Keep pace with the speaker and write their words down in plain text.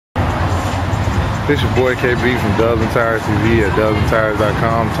This your boy KB from Dubs and Tires TV at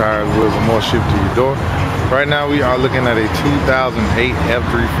dubsandtires.com. Tires, wheels, and more shipped to your door. Right now we are looking at a 2008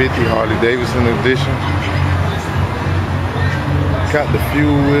 F-350 Harley Davidson edition. Got the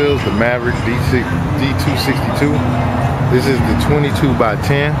fuel wheels, the Maverick D262. This is the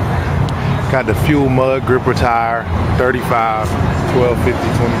 22x10. Got the fuel mud gripper tire, 35, 12, 50,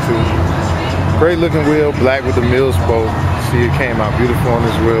 22. Great looking wheel, black with the mill spoke. See, it came out beautiful on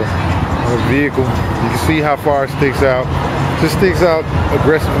this wheel. On the vehicle, you can see how far it sticks out. Just sticks out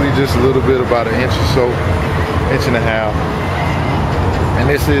aggressively just a little bit, about an inch or so, inch and a half. And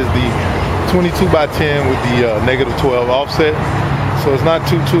this is the 22x10 with the -12 offset. So it's not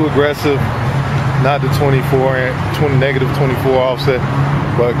too aggressive, not the -24 offset,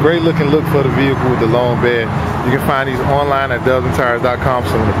 but great looking look for the vehicle with the long bed. You can find these online at dubsandtires.com,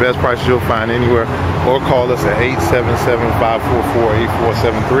 some of the best prices you'll find anywhere, or call us at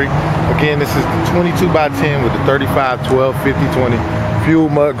 877-544-8473. Again, this is the 22x10 with the 35, 12, 50, 20 fuel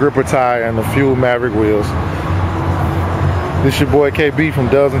mud gripper tire and the fuel Maverick wheels. This your boy KB from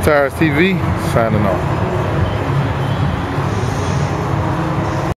Dubs and Tires TV, signing off.